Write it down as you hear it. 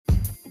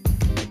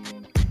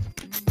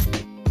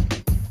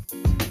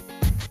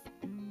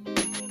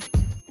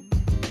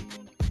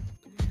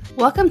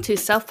Welcome to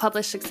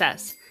Self-Published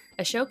Success,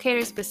 a show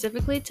catered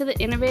specifically to the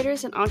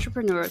innovators and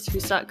entrepreneurs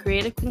who sought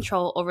creative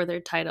control over their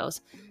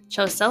titles,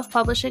 chose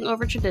self-publishing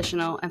over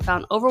traditional, and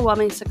found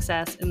overwhelming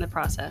success in the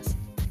process.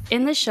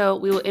 In this show,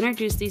 we will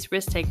introduce these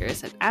risk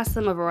takers and ask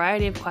them a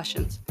variety of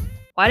questions.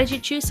 Why did you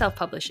choose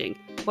self-publishing?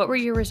 What were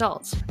your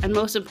results? And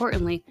most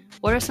importantly,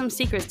 what are some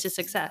secrets to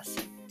success?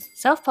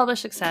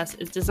 Self-Published Success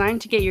is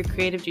designed to get your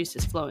creative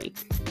juices flowing,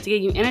 to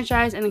get you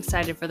energized and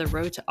excited for the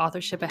road to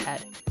authorship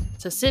ahead.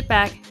 So sit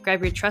back,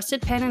 grab your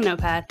trusted pen and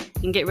notepad,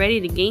 and get ready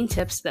to gain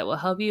tips that will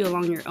help you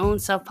along your own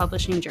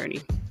self-publishing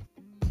journey.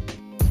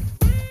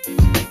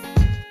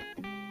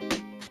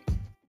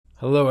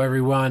 Hello,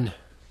 everyone.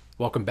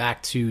 Welcome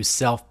back to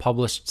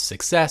Self-Published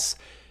Success,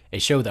 a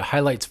show that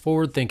highlights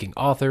forward-thinking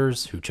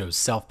authors who chose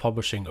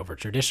self-publishing over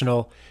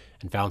traditional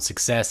and found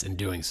success in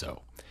doing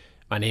so.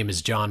 My name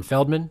is John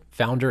Feldman,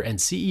 founder and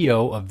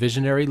CEO of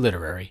Visionary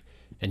Literary,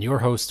 and your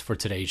host for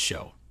today's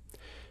show.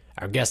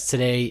 Our guest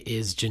today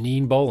is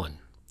Janine Bolon.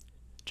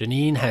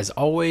 Janine has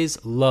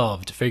always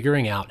loved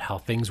figuring out how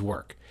things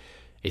work.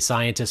 A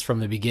scientist from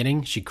the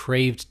beginning, she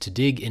craved to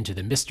dig into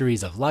the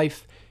mysteries of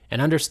life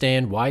and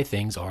understand why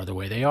things are the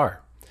way they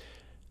are.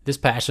 This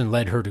passion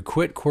led her to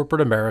quit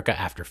corporate America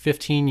after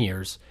 15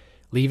 years,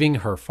 leaving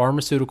her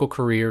pharmaceutical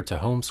career to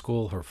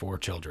homeschool her 4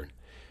 children.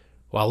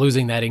 While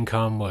losing that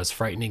income was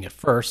frightening at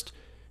first,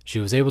 she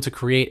was able to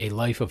create a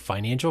life of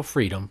financial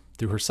freedom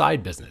through her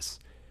side business.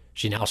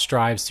 She now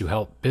strives to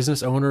help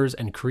business owners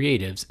and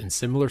creatives in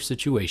similar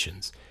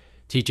situations,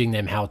 teaching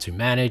them how to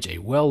manage a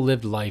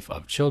well-lived life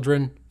of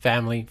children,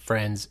 family,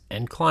 friends,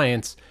 and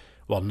clients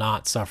while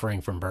not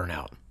suffering from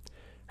burnout.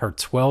 Her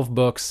 12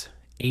 books,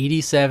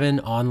 87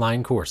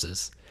 online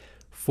courses,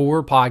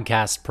 4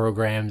 podcast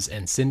programs,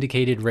 and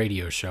syndicated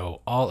radio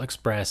show all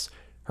express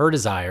her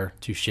desire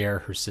to share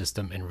her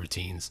system and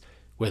routines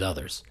with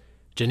others.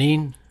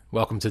 Janine,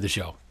 welcome to the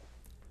show.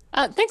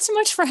 Thanks so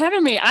much for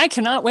having me. I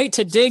cannot wait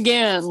to dig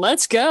in.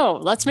 Let's go.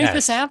 Let's make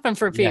this happen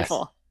for people.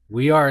 Yes.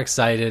 We are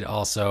excited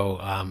also.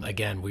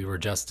 Again, we were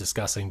just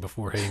discussing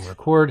before hitting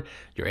record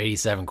your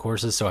 87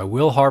 courses, so I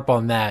will harp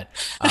on that.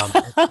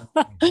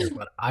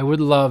 But I would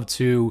love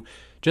to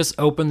just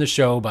open the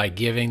show by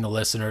giving the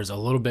listeners a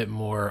little bit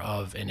more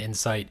of an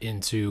insight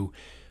into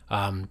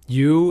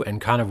you and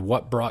kind of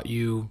what brought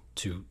you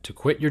to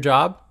quit your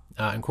job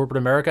in corporate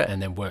America,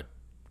 and then what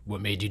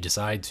made you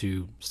decide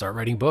to start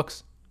writing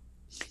books.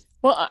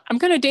 Well, I'm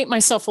going to date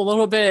myself a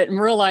little bit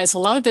and realize a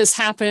lot of this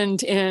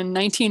happened in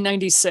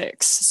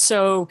 1996.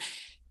 So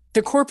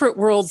the corporate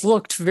world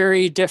looked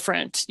very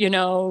different. You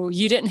know,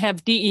 you didn't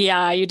have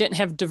DEI, you didn't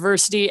have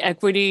diversity,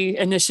 equity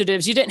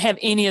initiatives, you didn't have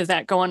any of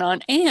that going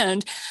on.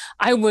 And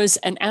I was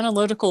an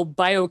analytical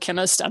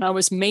biochemist and I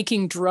was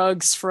making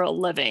drugs for a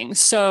living.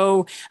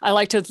 So I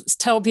like to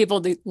tell people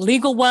the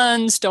legal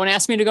ones, don't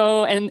ask me to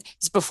go. And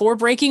it's before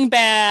Breaking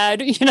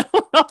Bad, you know,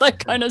 all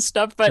that kind of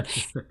stuff. But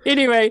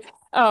anyway,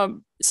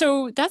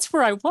 so that's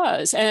where I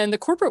was. And the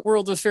corporate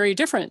world was very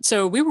different.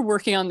 So we were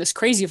working on this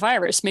crazy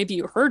virus. Maybe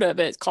you heard of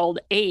it, called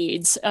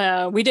AIDS.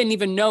 We didn't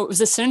even know it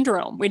was a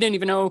syndrome. We didn't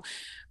even know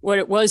what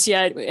it was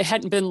yet. It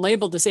hadn't been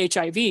labeled as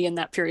HIV in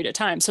that period of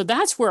time. So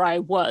that's where I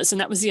was.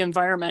 And that was the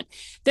environment.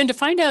 Then to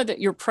find out that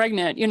you're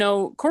pregnant, you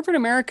know, corporate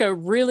America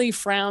really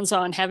frowns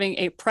on having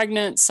a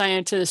pregnant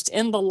scientist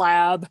in the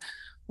lab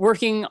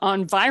working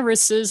on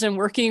viruses and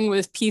working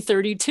with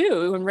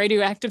P32 and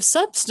radioactive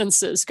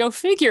substances. Go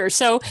figure.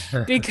 So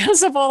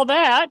because of all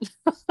that,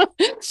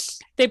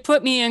 they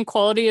put me in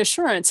quality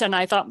assurance. And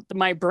I thought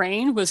my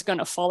brain was going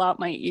to fall out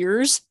my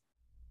ears.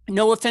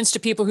 No offense to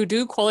people who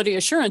do quality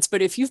assurance,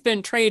 but if you've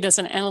been trained as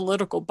an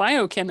analytical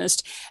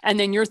biochemist and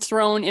then you're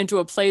thrown into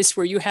a place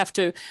where you have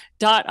to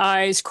dot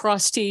I's,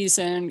 cross T's,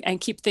 and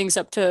keep things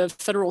up to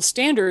federal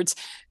standards,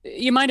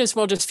 you might as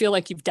well just feel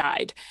like you've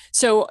died.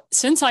 So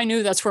since I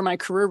knew that's where my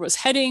career was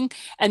heading,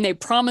 and they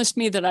promised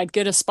me that I'd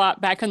get a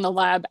spot back in the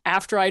lab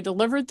after I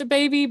delivered the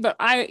baby, but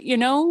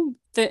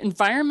the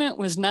environment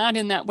was not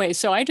in that way.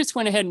 So I just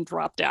went ahead and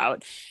dropped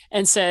out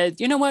and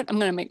said, you know what, I'm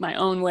going to make my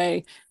own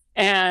way.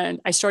 And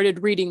I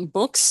started reading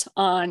books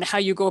on how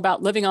you go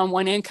about living on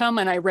one income.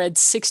 And I read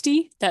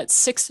 60, that's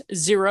 60,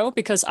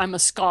 because I'm a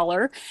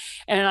scholar.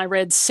 And I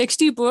read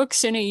 60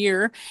 books in a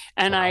year.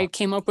 And wow. I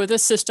came up with a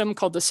system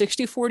called the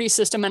 60-40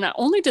 system. And I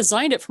only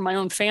designed it for my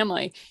own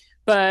family.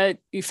 But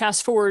you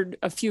fast forward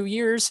a few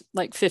years,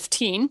 like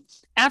 15.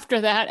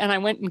 After that, and I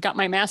went and got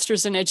my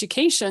master's in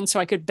education so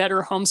I could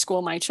better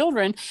homeschool my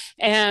children.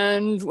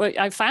 And what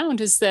I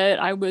found is that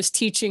I was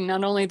teaching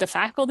not only the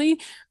faculty,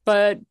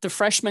 but the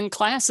freshman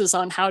classes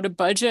on how to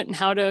budget and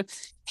how to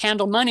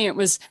handle money. It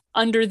was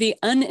under the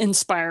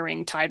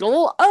uninspiring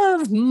title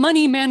of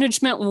Money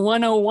Management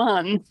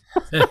 101.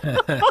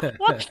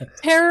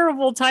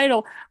 Terrible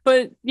title,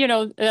 but you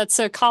know, that's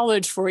a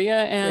college for you.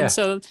 And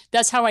so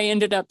that's how I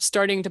ended up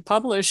starting to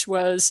publish.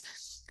 Was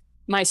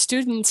my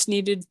students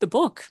needed the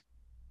book.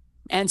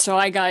 And so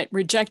I got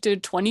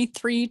rejected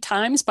 23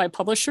 times by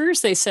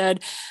publishers. They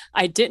said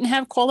I didn't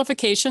have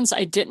qualifications,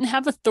 I didn't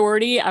have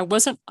authority, I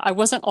wasn't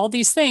all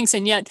these things.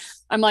 And yet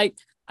I'm like,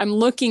 I'm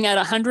looking at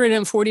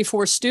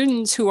 144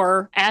 students who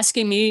are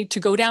asking me to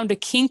go down to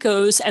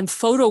Kinko's and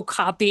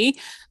photocopy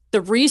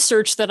the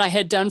research that I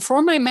had done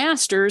for my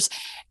master's.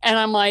 And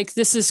I'm like,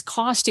 this is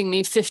costing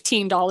me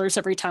 $15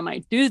 every time I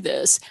do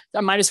this.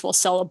 I might as well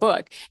sell a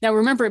book. Now,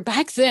 remember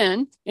back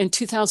then in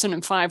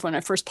 2005, when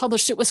I first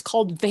published, it was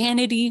called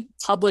vanity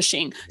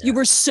publishing. Yeah. You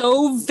were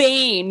so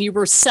vain. You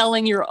were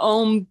selling your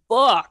own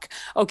book.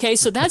 Okay.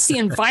 So that's the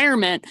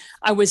environment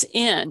I was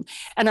in.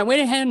 And I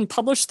went ahead and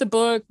published the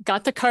book,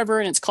 got the cover,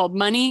 and it's called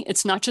Money.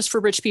 It's not just for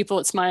rich people.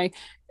 It's my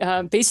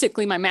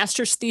basically my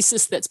master's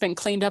thesis that's been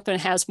cleaned up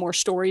and has more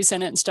stories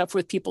in it and stuff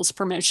with people's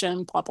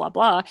permission, blah, blah,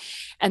 blah.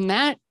 And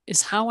that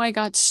is how I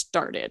got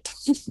started.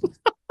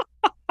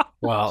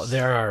 Well,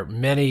 there are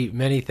many,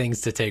 many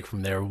things to take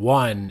from there.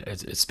 One,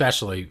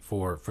 especially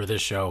for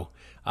this show,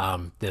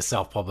 the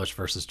self-published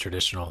versus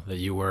traditional, that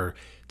you were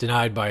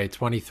denied by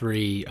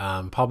 23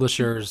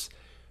 publishers.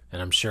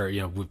 And I'm sure,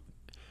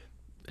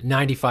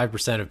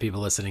 95% of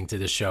people listening to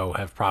this show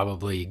have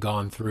probably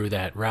gone through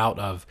that route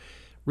of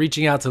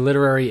reaching out to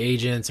literary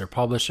agents or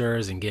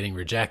publishers and getting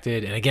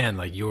rejected. And again,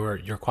 like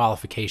your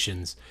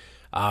qualifications.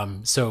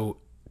 So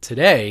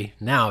today,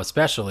 now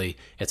especially,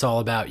 it's all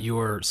about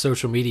your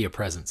social media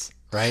presence,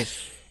 right?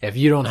 If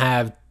you don't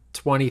have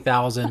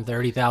 20,000,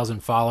 30,000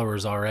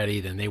 followers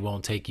already, then they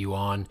won't take you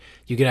on.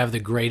 You could have the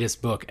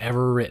greatest book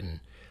ever written.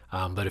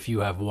 But if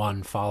you have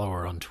one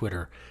follower on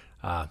Twitter,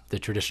 the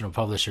traditional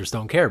publishers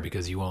don't care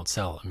because you won't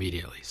sell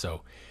immediately.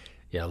 So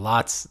yeah,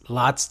 lots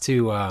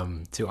to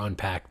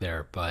unpack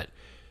there, but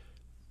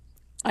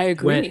I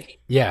agree.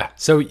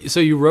 So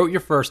you wrote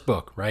your first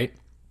book, right?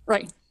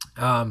 Right.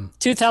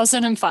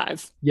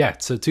 2005. Yeah.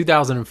 So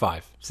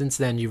 2005. Since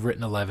then, you've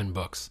written 11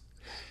 books.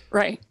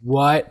 Right.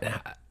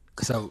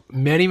 So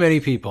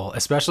many people,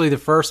 especially the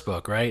first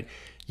book, right?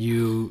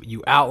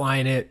 You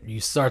outline it,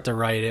 you start to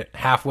write it,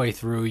 halfway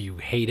through, you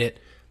hate it,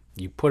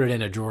 you put it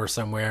in a drawer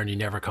somewhere and you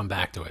never come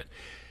back to it.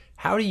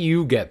 How do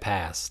you get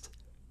past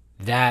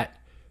that?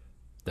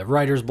 The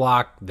writer's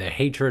block, the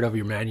hatred of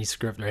your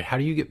manuscript, right? How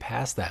do you get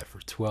past that for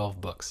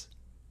 12 books?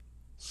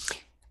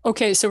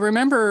 Okay, so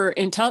remember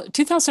in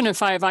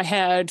 2005, I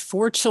had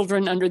 4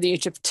 children under the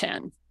age of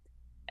 10.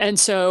 And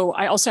so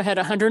I also had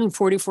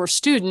 144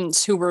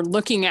 students who were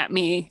looking at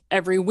me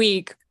every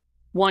week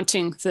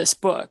wanting this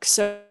book.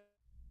 So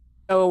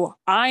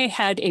I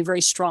had a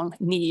very strong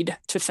need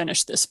to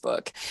finish this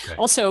book. Okay.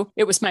 Also,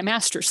 it was my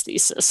master's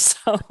thesis.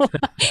 So,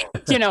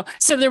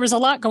 so there was a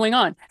lot going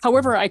on.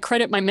 However, I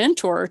credit my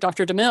mentor,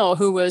 Dr. DeMille,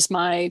 who was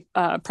my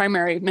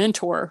primary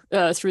mentor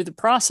through the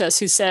process,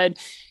 who said,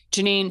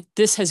 Janine,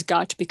 this has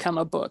got to become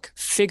a book.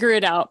 Figure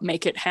it out,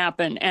 make it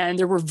happen. And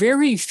there were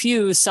very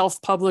few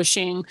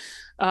self-publishing,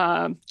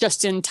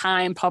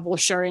 just-in-time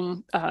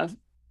publishing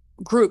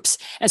groups.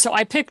 And so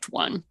I picked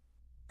one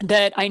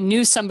that I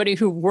knew somebody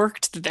who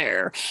worked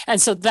there.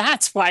 And so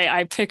that's why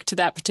I picked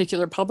that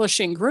particular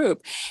publishing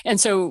group. And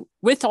so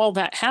with all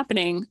that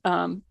happening,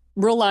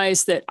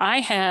 realized that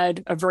I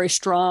had a very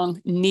strong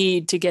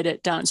need to get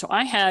it done. So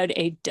I had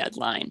a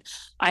deadline.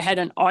 I had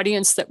an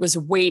audience that was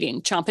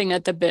waiting, chomping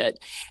at the bit.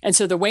 And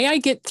so the way I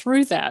get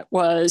through that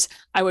was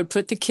I would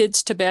put the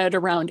kids to bed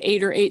around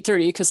 8 or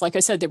 8:30, because like I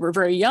said, they were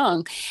very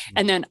young.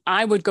 And then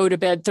I would go to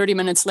bed 30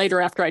 minutes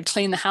later after I'd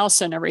cleaned the house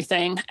and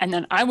everything. And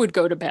then I would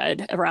go to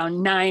bed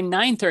around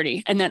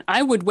 9:30. And then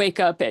I would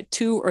wake up at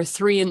 2 or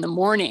 3 in the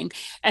morning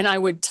and I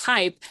would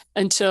type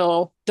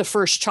until the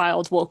first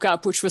child woke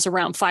up, which was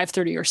around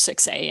 5:30 or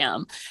 6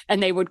 a.m.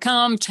 And they would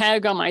come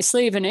tag on my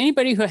sleeve. And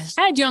anybody who has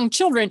had young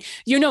children,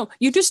 you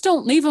just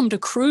don't leave them to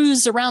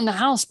cruise around the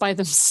house by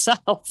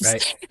themselves.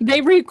 Right.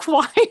 They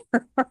require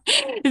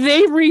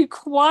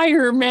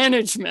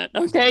management.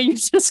 Okay. You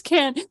just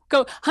can't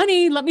go,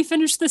 honey, let me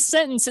finish this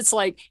sentence. It's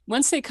like,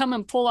 once they come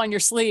and pull on your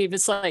sleeve,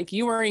 it's like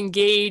you are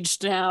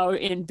engaged now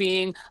in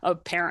being a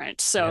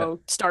parent. So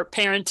start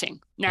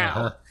parenting now.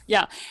 Uh-huh.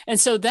 Yeah. And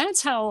so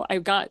that's how I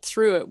got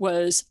through it.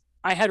 Was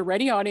I had a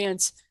ready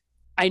audience.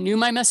 I knew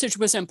my message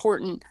was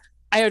important.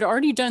 I had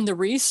already done the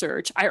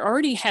research. I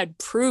already had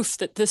proof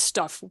that this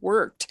stuff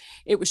worked.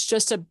 It was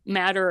just a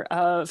matter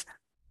of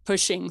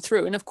pushing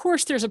through. And of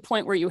course, there's a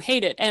point where you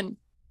hate it. And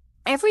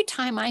every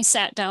time I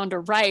sat down to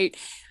write,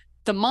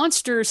 the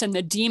monsters and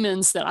the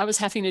demons that I was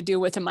having to deal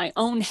with in my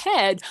own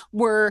head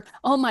were,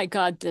 oh my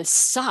God, this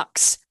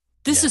sucks.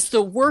 This is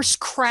the worst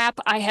crap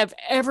I have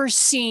ever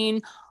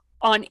seen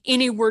on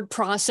any word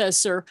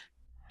processor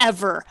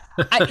ever.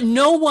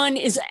 No one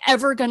is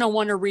ever going to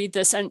want to read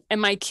this. And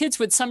my kids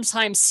would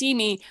sometimes see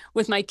me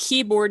with my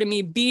keyboard and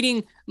me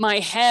beating my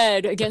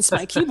head against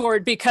my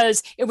keyboard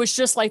because it was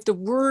just like the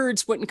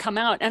words wouldn't come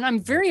out. And I'm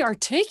very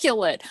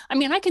articulate. I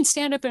mean, I can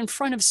stand up in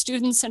front of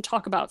students and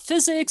talk about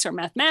physics or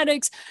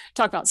mathematics,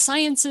 talk about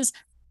sciences,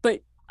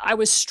 but I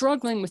was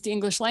struggling with the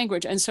English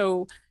language. And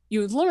so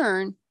you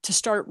learn to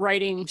start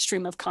writing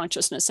stream of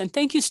consciousness. And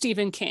thank you,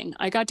 Stephen King.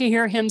 I got to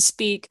hear him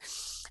speak.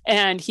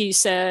 And he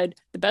said,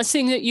 the best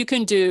thing that you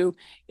can do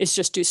is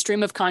just do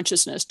stream of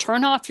consciousness.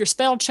 Turn off your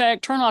spell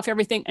check, turn off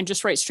everything, and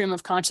just write stream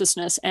of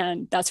consciousness.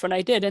 And that's what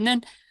I did. And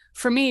then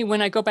for me,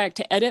 when I go back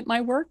to edit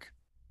my work,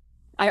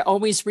 I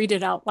always read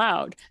it out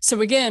loud. So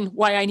again,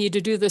 why I need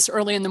to do this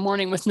early in the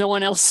morning with no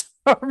one else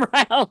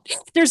around.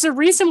 There's a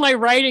reason why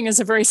writing is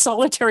a very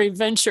solitary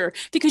venture,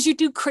 because you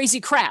do crazy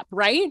crap,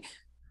 right?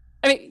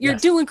 I mean, you're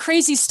Yes. doing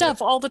crazy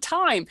stuff all the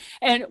time.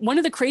 And one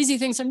of the crazy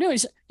things I'm doing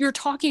is you're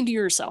talking to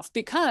yourself,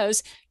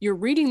 because you're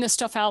reading this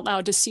stuff out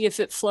loud to see if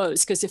it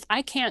flows. Because if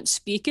I can't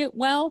speak it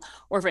well,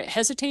 or if it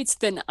hesitates,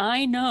 then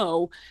I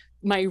know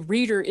my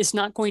reader is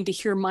not going to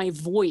hear my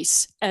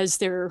voice as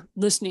they're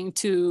listening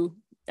to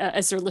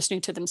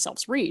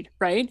themselves read,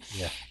 right?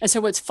 Yeah. And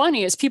so what's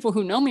funny is people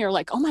who know me are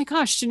like, oh my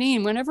gosh,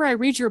 Janine, whenever I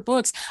read your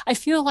books, I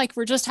feel like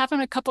we're just having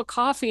a cup of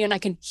coffee and I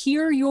can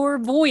hear your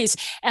voice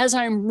as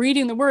I'm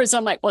reading the words.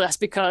 I'm like, well, that's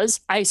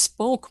because I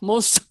spoke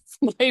most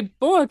of my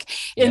book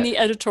in the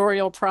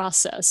editorial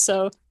process.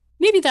 So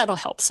maybe that'll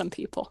help some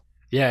people.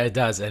 Yeah, it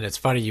does. And it's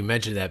funny you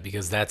mentioned that,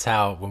 because that's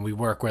how, when we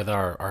work with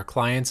our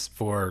clients,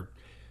 for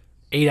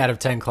 8 out of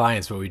 10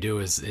 clients, what we do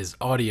is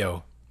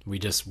audio.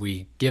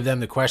 We give them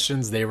the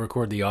questions, they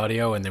record the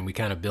audio, and then we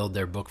kind of build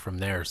their book from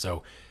there.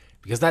 So,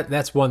 because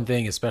that's one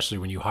thing, especially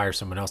when you hire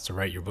someone else to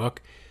write your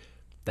book,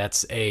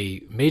 that's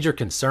a major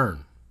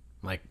concern.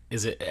 Like,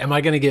 am I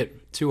going to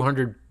get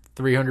 200,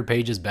 300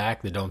 pages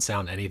back that don't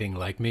sound anything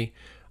like me?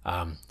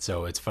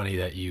 So it's funny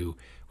that you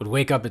would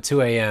wake up at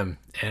 2 a.m.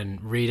 and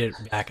read it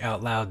back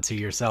out loud to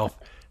yourself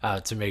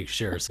to make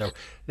sure. So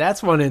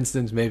that's one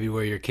instance maybe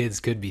where your kids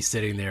could be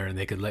sitting there and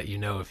they could let you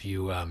know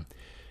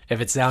if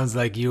it sounds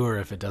like you or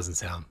if it doesn't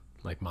sound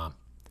like mom.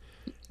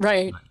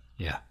 Right.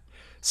 Yeah.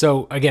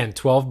 So again,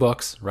 12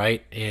 books,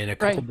 right? In a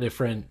couple Right.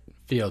 different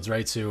fields,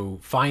 right? So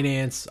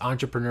finance,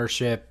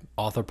 entrepreneurship,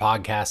 author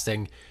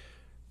podcasting.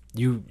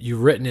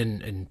 You've written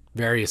in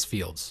various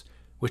fields.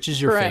 Which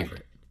is your Correct.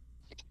 favorite?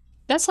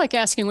 That's like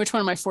asking which one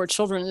of my 4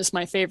 children is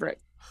my favorite.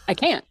 I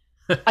can't.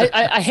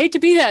 I hate to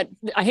be that.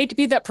 I hate to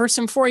be that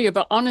person for you,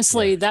 but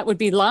honestly, Yeah. that would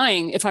be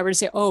lying if I were to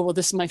say, "Oh, well,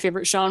 this is my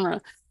favorite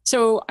genre."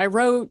 So I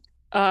wrote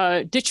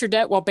 "Ditch Your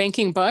Debt While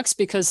Banking Bucks"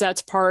 because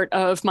that's part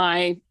of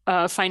my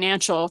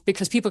financial.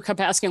 Because people kept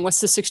asking, "What's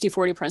the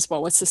 60-40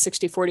 principle? What's the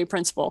 60-40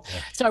 principle?"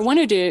 Yeah. So I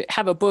wanted to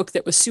have a book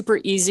that was super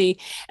easy.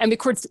 And of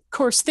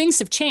course, things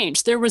have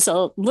changed. There was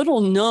a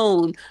little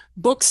known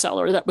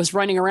bookseller that was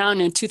running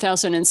around in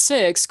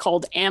 2006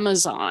 called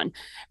Amazon.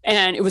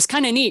 And it was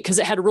kind of neat because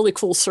it had a really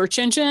cool search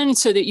engine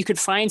so that you could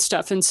find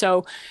stuff. And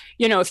so,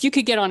 if you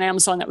could get on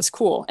Amazon, that was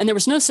cool. And there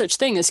was no such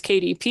thing as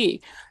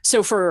KDP.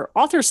 So for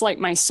authors like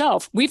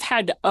myself, we've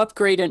had to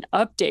upgrade and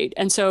update.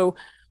 And so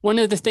one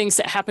of the things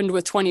that happened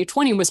with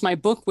 2020 was my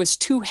book was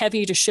too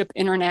heavy to ship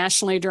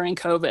internationally during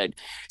COVID.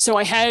 So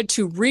I had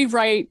to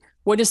rewrite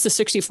what is the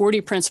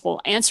 60-40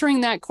 principle,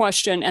 answering that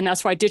question. And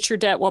that's why Ditch Your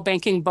Debt While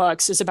Banking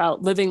Bucks is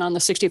about living on the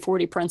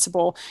 60-40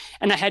 principle.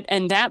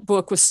 And that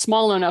book was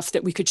small enough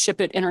that we could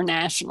ship it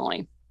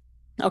internationally.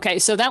 Okay,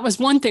 so that was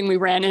one thing we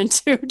ran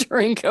into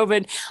during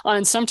COVID.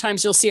 And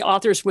sometimes you'll see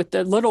authors with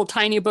the little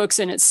tiny books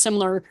and it's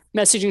similar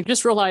messaging.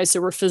 Just realize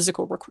there were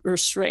physical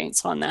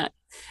restraints on that.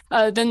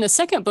 Then the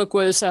second book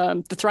was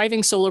The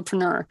Thriving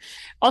Solopreneur.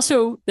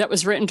 Also, that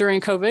was written during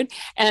COVID,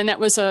 and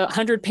that was a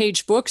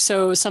 100-page book,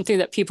 so something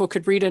that people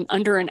could read in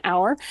under an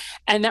hour.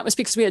 And that was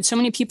because we had so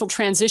many people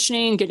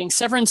transitioning, getting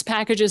severance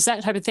packages,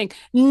 that type of thing.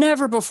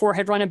 Never before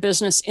had run a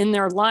business in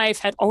their life,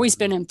 had always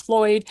been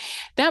employed.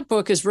 That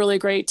book is really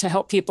great to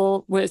help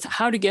people with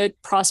how to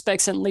get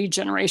prospects and lead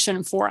generation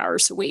in 4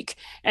 hours a week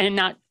and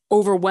not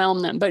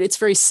overwhelm them. But it's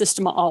very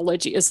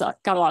systemology. It's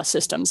got a lot of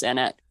systems in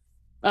it.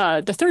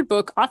 The third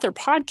book, Author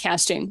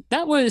Podcasting,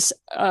 that was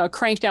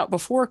cranked out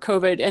before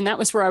COVID. And that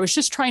was where I was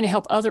just trying to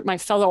help my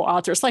fellow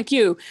authors like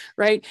you,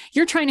 right?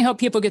 You're trying to help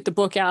people get the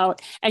book out,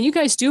 and you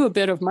guys do a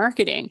bit of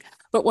marketing.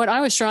 But what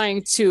I was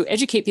trying to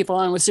educate people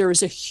on was there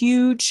was a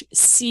huge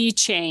sea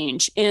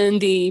change in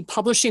the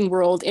publishing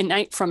world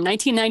from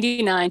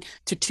 1999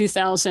 to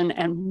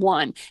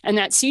 2001. And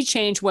that sea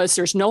change was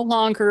there's no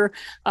longer,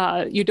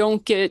 you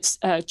don't get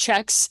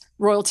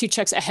royalty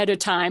checks ahead of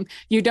time.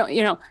 You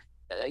don't,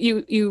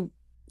 you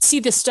see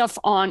this stuff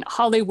on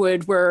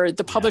Hollywood where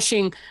the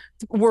publishing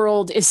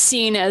world is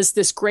seen as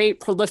this great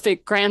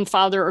prolific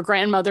grandfather or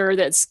grandmother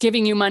that's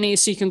giving you money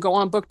so you can go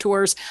on book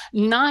tours.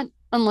 Not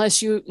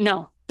unless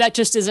that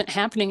just isn't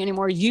happening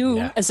anymore.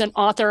 You as an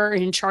author are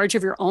in charge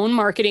of your own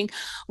marketing,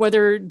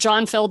 whether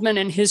John Feldman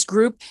and his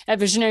group at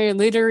Visionary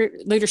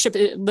Leadership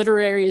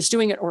Literary is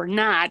doing it or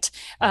not.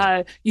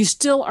 You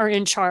still are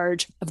in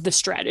charge of the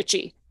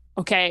strategy.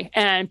 Okay.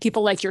 And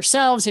people like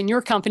yourselves and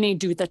your company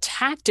do the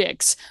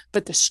tactics,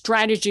 but the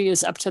strategy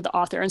is up to the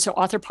author. And so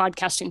Author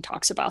Podcasting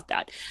talks about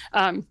that.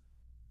 And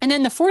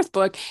then the fourth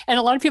book, and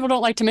a lot of people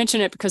don't like to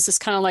mention it because it's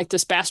kind of like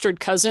this bastard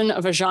cousin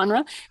of a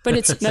genre, but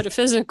it's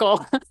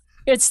metaphysical.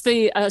 It's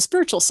the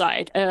spiritual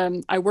side.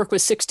 I work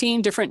with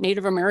 16 different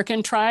Native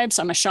American tribes.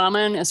 I'm a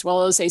shaman as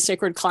well as a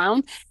sacred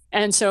clown.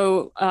 And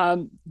so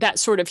that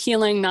sort of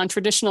healing,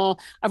 non-traditional,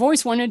 I've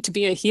always wanted to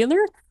be a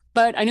healer,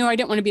 but I knew I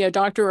didn't want to be a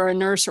doctor or a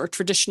nurse or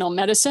traditional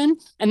medicine.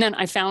 And then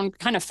I found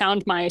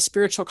my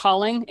spiritual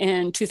calling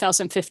in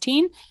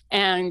 2015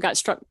 and got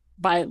struck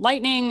by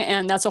lightning.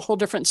 And that's a whole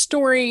different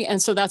story.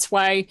 And so that's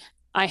why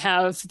I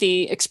have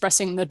the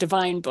Expressing the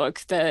Divine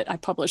book that I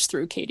published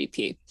through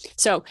KDP.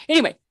 So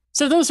anyway,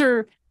 so those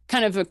are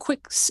kind of a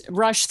quick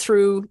rush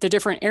through the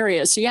different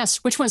areas. So yes,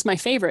 which one's my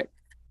favorite?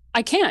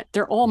 I can't.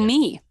 They're all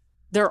me.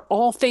 They're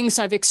all things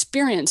I've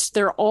experienced.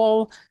 They're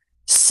all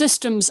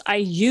systems I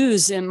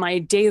use in my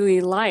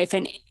daily life.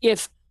 And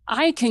if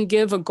I can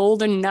give a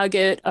golden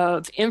nugget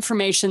of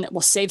information that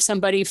will save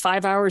somebody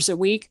 5 hours a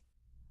week,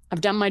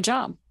 I've done my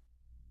job.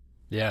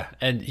 Yeah,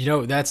 and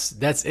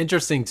that's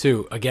interesting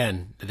too.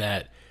 Again,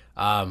 that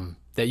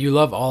that you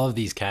love all of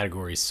these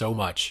categories so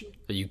much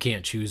that you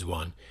can't choose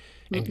one.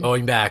 And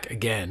going back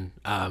again,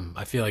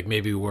 I feel like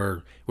maybe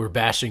we're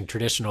bashing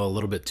traditional a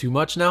little bit too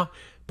much now.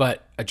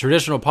 But a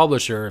traditional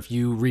publisher, if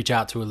you reach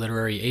out to a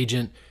literary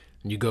agent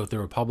and you go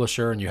through a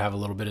publisher and you have a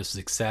little bit of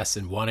success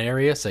in one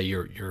area, say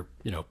your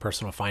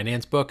personal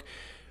finance book,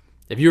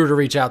 if you were to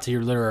reach out to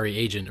your literary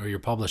agent or your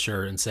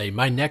publisher and say,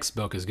 my next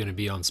book is going to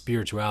be on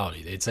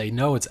spirituality, they'd say,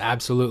 no, it's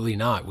absolutely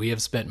not. We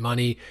have spent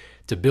money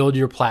to build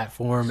your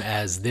platform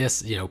as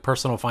this,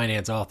 personal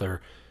finance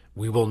author.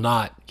 We will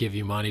not give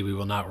you money. We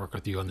will not work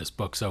with you on this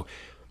book. So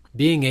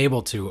being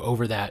able to,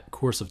 over that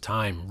course of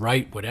time,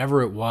 write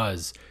whatever it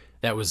was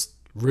that was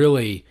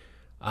really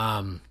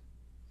that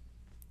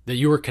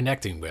you were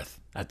connecting with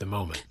at the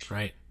moment,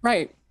 right?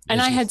 Right.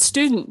 And I had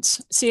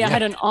students. See, I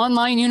had an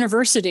online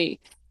university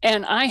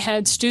and I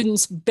had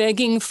students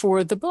begging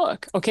for the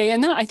book. Okay.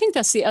 And I think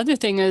that's the other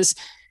thing is,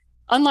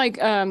 unlike,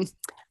 and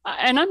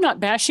I'm not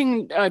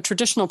bashing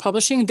traditional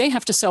publishing, they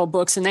have to sell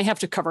books and they have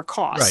to cover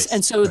costs. Right.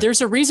 And so there's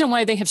a reason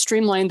why they have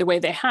streamlined the way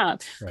they have.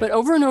 Right. But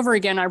over and over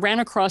again, I ran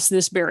across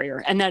this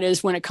barrier. And that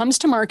is when it comes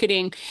to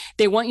marketing,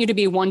 they want you to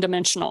be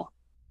one-dimensional.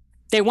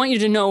 They want you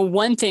to know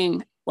one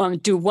thing,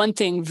 do one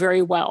thing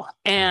very well.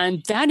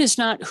 And that is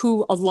not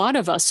who a lot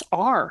of us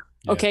are.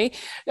 Yeah. Okay.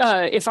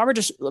 If I were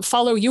to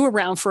follow you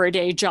around for a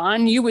day,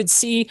 John, you would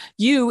see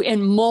you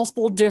in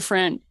multiple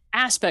different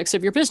aspects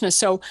of your business.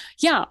 So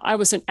yeah, I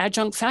was an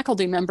adjunct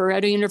faculty member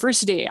at a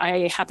university.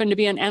 I happen to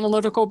be an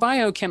analytical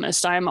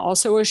biochemist. I'm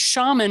also a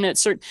shaman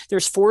at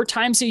there's 4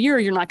 times a year.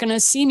 You're not going to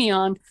see me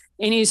on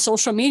any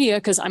social media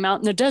because I'm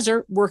out in the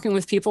desert working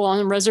with people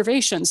on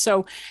reservations.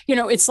 So,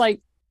 it's like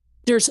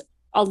there's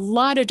a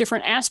lot of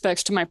different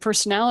aspects to my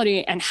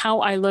personality and how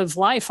I live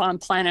life on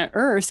planet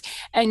Earth.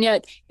 And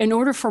yet, in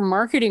order for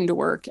marketing to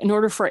work, in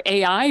order for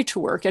AI to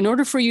work, in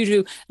order for you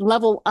to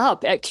level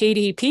up at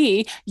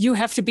KDP, you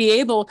have to be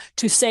able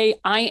to say,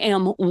 I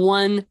am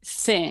one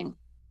thing.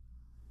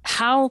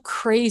 How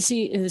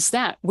crazy is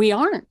that? We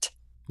aren't.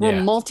 We're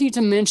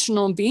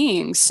multidimensional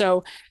beings.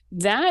 So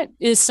that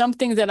is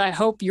something that I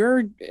hope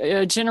your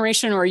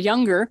generation or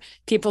younger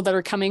people that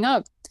are coming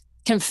up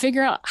can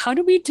figure out. How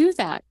do we do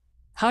that?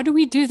 How do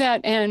we do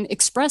that and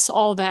express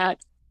all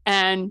that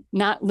and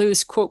not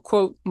lose quote,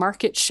 quote,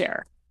 market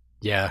share?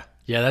 Yeah,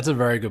 that's a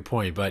very good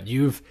point. But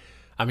you've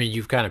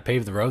kind of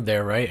paved the road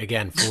there, right?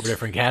 Again, 4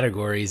 different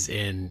categories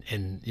in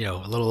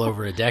a little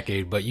over a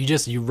decade, but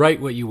you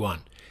write what you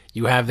want.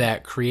 You have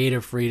that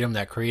creative freedom,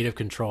 that creative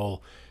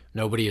control.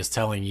 Nobody is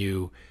telling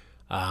you,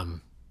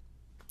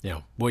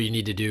 what you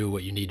need to do,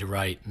 what you need to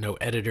write. No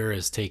editor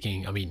is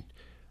taking,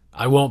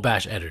 I won't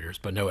bash editors,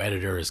 but no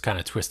editor is kind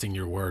of twisting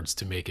your words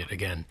to make it,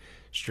 again,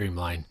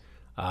 streamline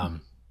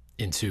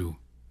into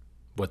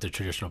what the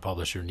traditional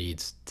publisher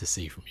needs to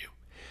see from you.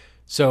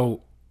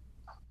 So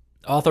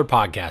author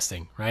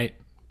podcasting, right?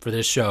 For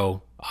this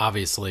show,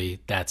 obviously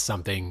that's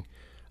something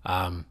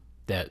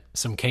that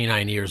some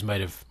canine ears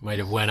might have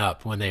went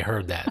up when they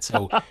heard that.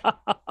 So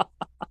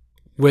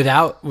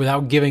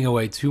without giving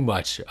away too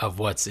much of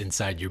what's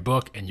inside your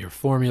book and your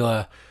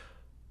formula,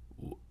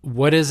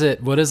 what is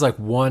like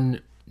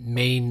one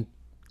main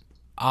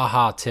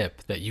aha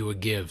tip that you would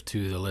give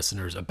to the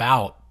listeners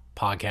about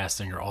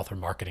podcasting or author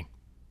marketing?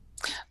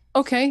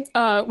 Okay.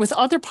 With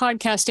author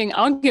podcasting,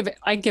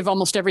 I give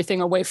almost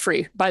everything away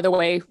free. By the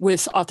way,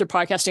 with author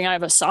podcasting, I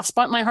have a soft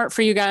spot in my heart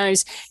for you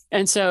guys.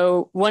 And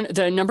so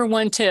the number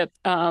one tip,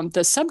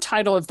 the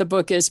subtitle of the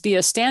book is Be a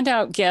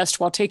Standout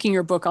Guest While Taking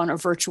Your Book on a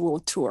Virtual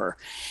Tour.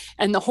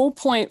 And the whole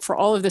point for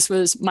all of this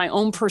was my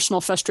own personal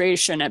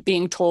frustration at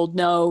being told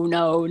no,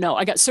 no, no.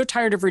 I got so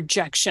tired of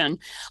rejection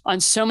on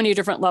so many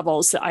different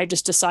levels that I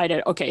just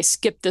decided, okay,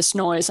 skip this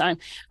noise.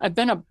 I've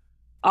been a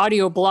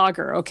audio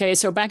blogger. Okay.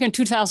 So back in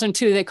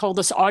 2002, they called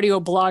us audio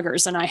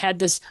bloggers. And I had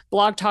this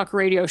blog talk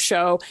radio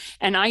show.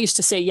 And I used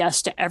to say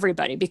yes to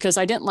everybody because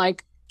I didn't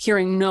like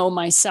hearing no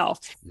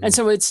myself. And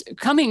so it's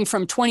coming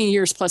from 20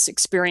 years plus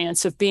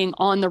experience of being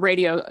on the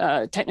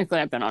radio. Technically,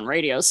 I've been on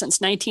radio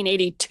since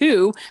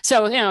 1982.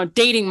 So,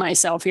 dating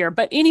myself here.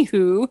 But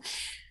anywho,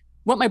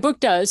 what my book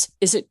does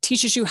is it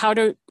teaches you how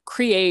to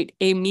create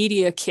a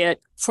media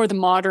kit for the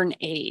modern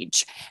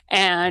age.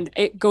 And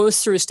it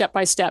goes through step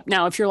by step.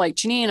 Now, if you're like,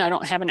 Janine, I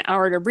don't have an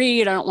hour to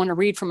read, I don't want to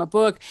read from a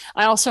book,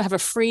 I also have a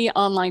free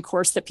online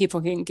course that people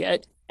can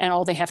get. And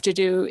all they have to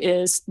do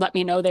is let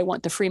me know they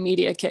want the free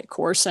media kit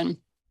course. And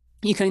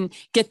you can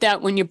get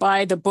that when you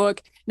buy the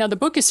book. Now, the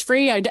book is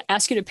free. I'd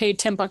ask you to pay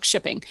 $10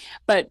 shipping,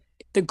 but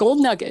the gold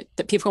nugget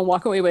that people can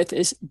walk away with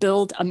is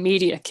build a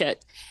media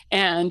kit.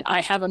 And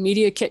I have a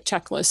media kit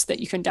checklist that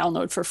you can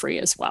download for free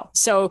as well.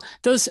 So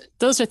those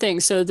are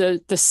things. So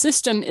the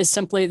system is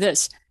simply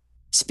this: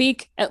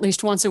 speak at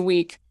least once a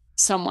week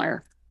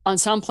somewhere on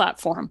some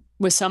platform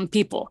with some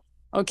people.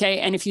 Okay.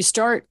 And if you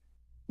start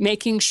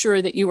making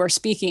sure that you are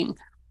speaking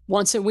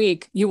once a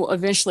week, you will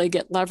eventually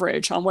get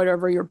leverage on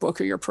whatever your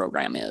book or your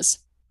program is.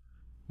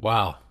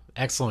 Wow.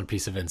 Excellent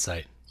piece of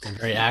insight, and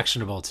very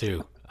actionable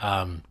too.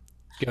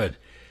 Good.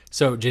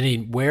 So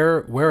Janine,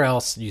 where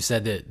else, you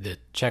said that the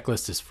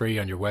checklist is free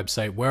on your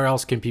website. Where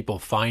else can people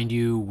find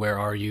you? Where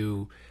are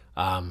you?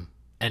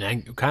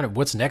 And kind of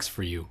what's next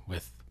for you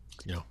with,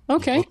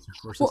 Okay.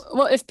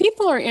 Well, if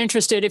people are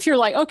interested, if you're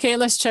like, okay,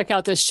 let's check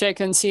out this chick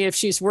and see if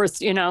she's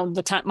worth,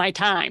 my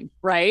time,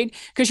 right?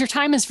 Because your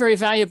time is very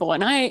valuable.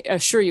 And I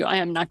assure you, I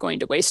am not going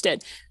to waste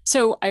it.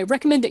 So I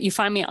recommend that you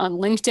find me on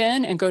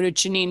LinkedIn and go to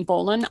Janine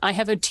Bolon. I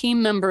have a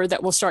team member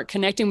that will start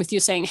connecting with you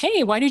saying,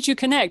 hey, why did you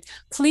connect?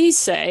 Please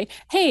say,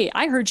 hey,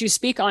 I heard you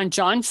speak on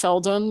John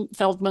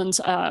Feldman's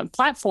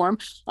platform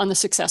on the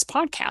Success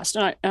Podcast.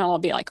 And I'll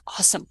be like,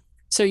 awesome.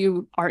 So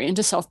you are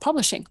into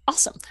self-publishing.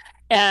 Awesome.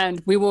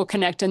 And we will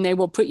connect, and they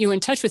will put you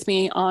in touch with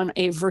me on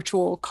a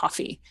virtual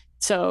coffee.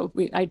 So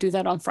I do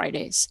that on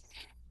Fridays.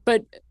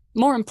 But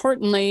more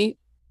importantly,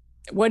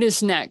 what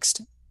is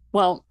next?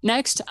 Well,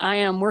 next I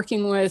am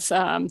working with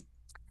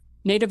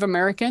Native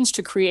Americans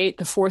to create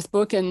the 4th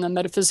book in the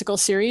metaphysical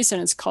series,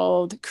 and it's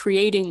called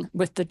Creating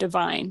with the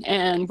Divine.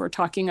 And we're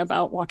talking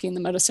about walking the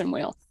medicine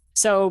wheel.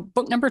 So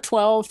book number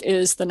 12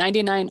 is the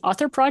 99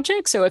 Author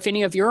Project. So if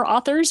any of your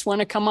authors want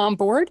to come on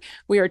board,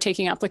 we are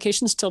taking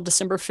applications till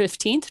December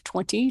 15th,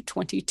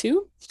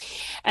 2022.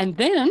 And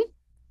then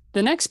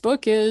the next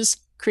book is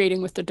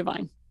Creating with the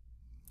Divine.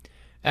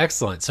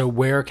 Excellent. So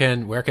where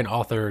can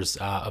authors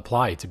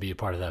apply to be a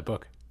part of that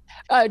book?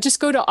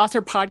 Just go to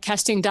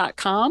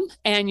authorpodcasting.com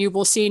and you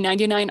will see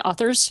 99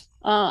 authors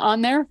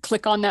on there.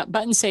 Click on that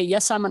button, say,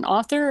 yes, I'm an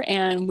author,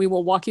 and we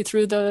will walk you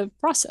through the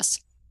process.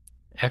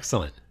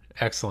 Excellent.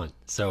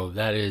 So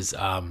that is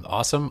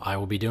awesome. I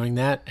will be doing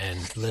that.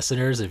 And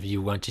listeners, if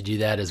you want to do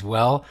that as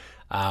well.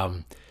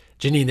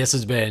 Janine, this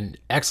has been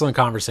excellent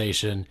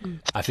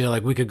conversation. I feel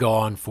like we could go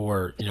on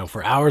for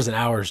hours and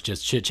hours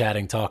just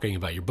chit-chatting, talking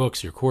about your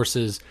books, your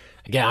courses.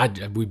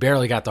 Again, we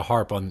barely got to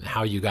harp on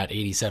how you got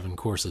 87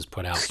 courses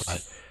put out,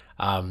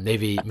 but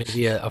maybe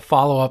a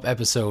follow-up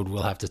episode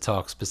we'll have to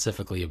talk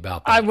specifically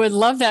about that. I would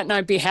love that, and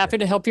I'd be happy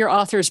to help your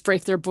authors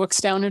break their books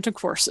down into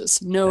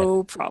courses.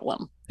 No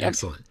problem.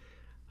 Excellent.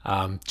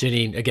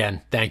 Janine,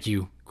 again, thank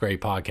you.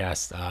 Great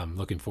podcast.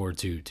 Looking forward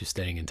to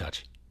staying in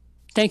touch.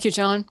 Thank you,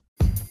 John.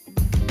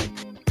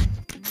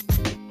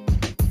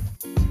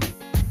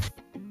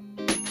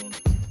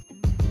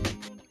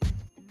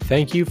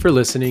 Thank you for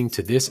listening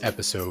to this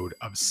episode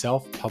of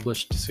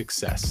Self-Published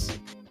Success.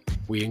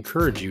 We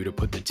encourage you to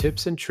put the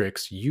tips and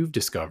tricks you've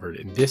discovered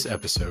in this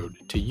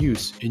episode to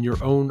use in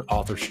your own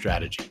author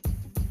strategy.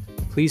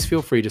 Please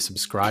feel free to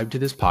subscribe to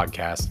this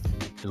podcast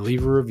and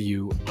leave a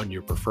review on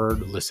your preferred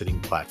listening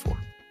platform.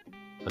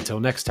 Until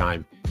next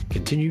time,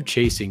 continue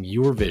chasing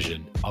your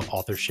vision of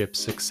authorship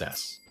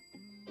success.